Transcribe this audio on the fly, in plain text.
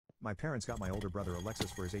My parents got my older brother a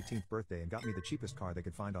Lexus for his 18th birthday and got me the cheapest car they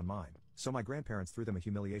could find on mine. So my grandparents threw them a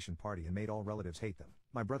humiliation party and made all relatives hate them.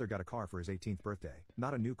 My brother got a car for his 18th birthday.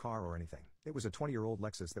 Not a new car or anything. It was a 20-year-old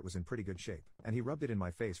Lexus that was in pretty good shape. And he rubbed it in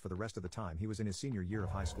my face for the rest of the time he was in his senior year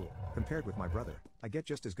of high school. Compared with my brother, I get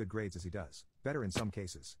just as good grades as he does. Better in some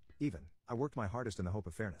cases. Even. I worked my hardest in the hope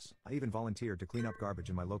of fairness. I even volunteered to clean up garbage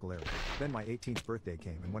in my local area. Then my 18th birthday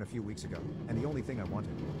came and went a few weeks ago. And the only thing I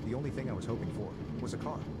wanted, the only thing I was hoping for, was a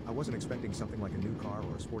car. I wasn't expecting something like a new car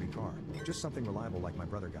or a sporty car. Just something reliable like my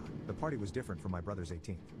brother got. The party was different from my brother's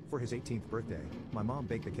 18th. For his 18th birthday, my mom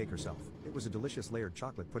baked the cake herself. It was a delicious layered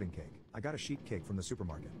chocolate pudding cake. I got a sheet cake from the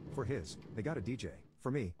supermarket. For his, they got a DJ.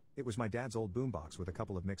 For me, it was my dad's old boombox with a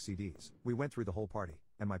couple of mixed CDs. We went through the whole party,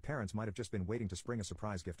 and my parents might have just been waiting to spring a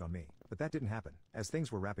surprise gift on me. But that didn't happen. As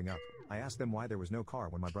things were wrapping up, I asked them why there was no car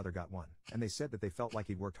when my brother got one, and they said that they felt like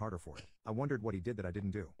he'd worked harder for it. I wondered what he did that I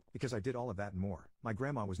didn't do. Because I did all of that and more. My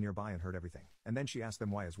grandma was nearby and heard everything. And then she asked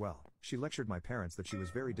them why as well. She lectured my parents that she was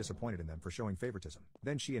very disappointed in them for showing favoritism.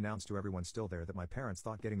 Then she announced to everyone still there that my parents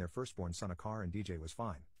thought getting their firstborn son a car and DJ was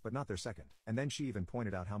fine, but not their second. And then she even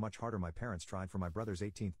pointed out how much harder my parents tried for my brother's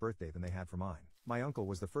 18th birthday than they had for mine. My uncle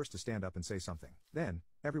was the first to stand up and say something. Then,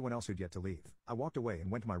 everyone else who'd yet to leave. I walked away and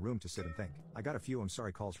went to my room to sit and think. I got a few I'm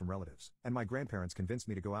sorry calls from relatives, and my grandparents convinced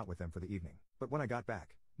me to go out with them for the evening. But when I got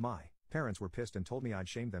back, my parents were pissed and told me I'd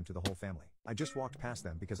shamed them to the whole family. I just walked past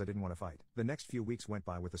them because I didn't want to fight. The next few weeks went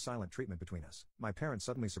by with a silent treatment between us. My parents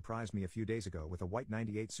suddenly surprised me a few days ago with a white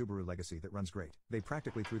 '98 Subaru Legacy that runs great. They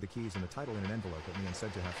practically threw the keys and the title in an envelope at me and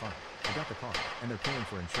said to have fun. I got the car, and they're paying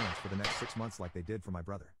for insurance for the next 6 months like they did for my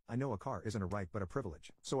brother. I know a car isn't a right but a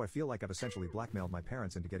privilege, so I feel like I've essentially blackmailed my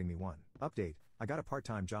parents into getting me one. Update: I got a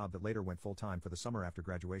part-time job that later went full-time for the summer after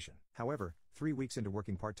graduation. However, 3 weeks into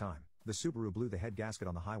working part-time, the Subaru blew the head gasket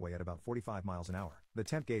on the highway at about 45 miles an hour. The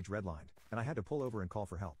temp gauge redlined, and I had to pull over and call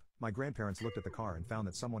for help. My grandparents looked at the car and found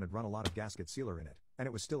that someone had run a lot of gasket sealer in it, and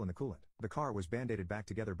it was still in the coolant. The car was band-aided back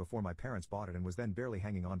together before my parents bought it and was then barely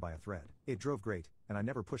hanging on by a thread. It drove great, and I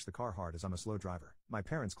never pushed the car hard as I'm a slow driver. My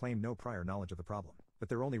parents claimed no prior knowledge of the problem, but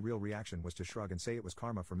their only real reaction was to shrug and say it was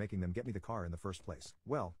karma for making them get me the car in the first place.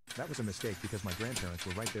 Well, that was a mistake because my grandparents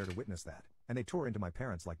were right there to witness that, and they tore into my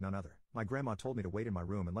parents like none other. My grandma told me to wait in my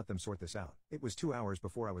room and let them sort this out. It was 2 hours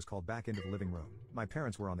before I was called back into the living room. My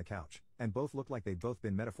parents were on the couch, and both looked like they'd both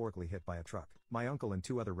been metaphorically hit by a truck. My uncle and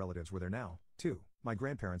 2 other relatives were there now, too. My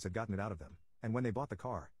grandparents had gotten it out of them, and when they bought the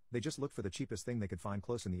car, they just looked for the cheapest thing they could find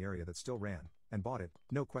close in the area that still ran, and bought it,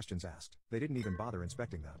 no questions asked. They didn't even bother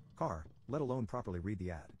inspecting the car, let alone properly read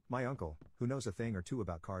the ad. My uncle, who knows a thing or two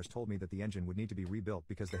about cars, told me that the engine would need to be rebuilt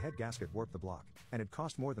because the head gasket warped the block, and it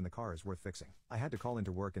cost more than the car is worth fixing. I had to call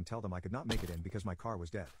into work and tell them I could not make it in because my car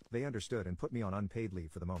was dead. They understood and put me on unpaid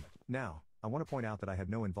leave for the moment. Now, I want to point out that I had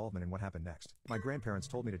no involvement in what happened next. My grandparents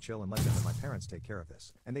told me to chill and let them and my parents take care of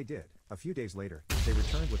this. And they did. A few days later, they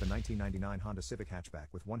returned with a 1999 Honda Civic hatchback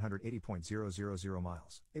with 180,000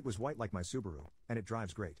 miles. It was white like my Subaru, and it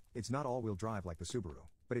drives great. It's not all-wheel drive like the Subaru,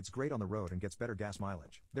 but it's great on the road and gets better gas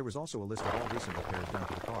mileage. There was also a list of all recent repairs done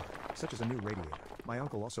to the car, such as a new radiator. My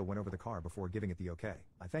uncle also went over the car before giving it the okay.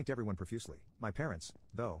 I thanked everyone profusely. My parents,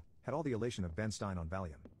 though, had all the elation of Ben Stein on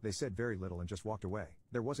Valium. They said very little and just walked away.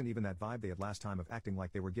 There wasn't even that vibe they had last time of acting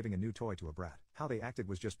like they were giving a new toy to a brat. How they acted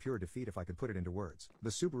was just pure defeat if I could put it into words.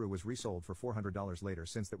 The Subaru was resold for $400 later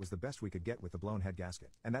since that was the best we could get with the blown head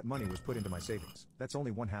gasket. And that money was put into my savings. That's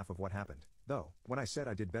only one half of what happened, though. When I said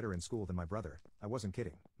I did better in school than my brother, I wasn't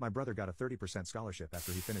kidding. My brother got a 30% scholarship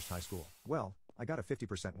after he finished high school. Well, I got a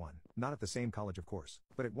 50% one. Not at the same college of course,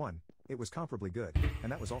 but at one. It was comparably good,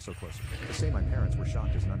 and that was also closer. To say my parents were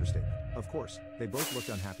shocked is an understatement. Of course, they both looked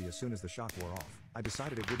unhappy as soon as the shock wore off. I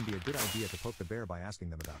decided it wouldn't be a good idea to poke the bear by asking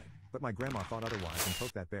them about it. But my grandma thought otherwise and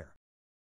poked that bear.